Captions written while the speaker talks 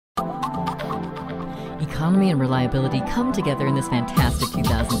economy and reliability come together in this fantastic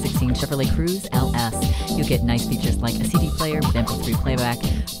 2016 Chevrolet Cruze LS. You'll get nice features like a CD player with MP3 playback,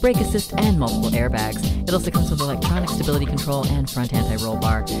 brake assist, and multiple airbags. It also comes with electronic stability control and front anti-roll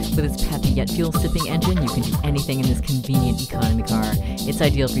bar. With its peppy yet fuel-sipping engine, you can do anything in this convenient economy car. It's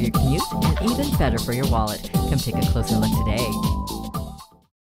ideal for your commute and even better for your wallet. Come take a closer look today.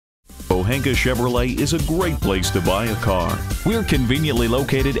 Pohanka Chevrolet is a great place to buy a car. We're conveniently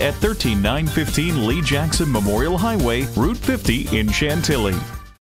located at 13915 Lee Jackson Memorial Highway, Route 50 in Chantilly.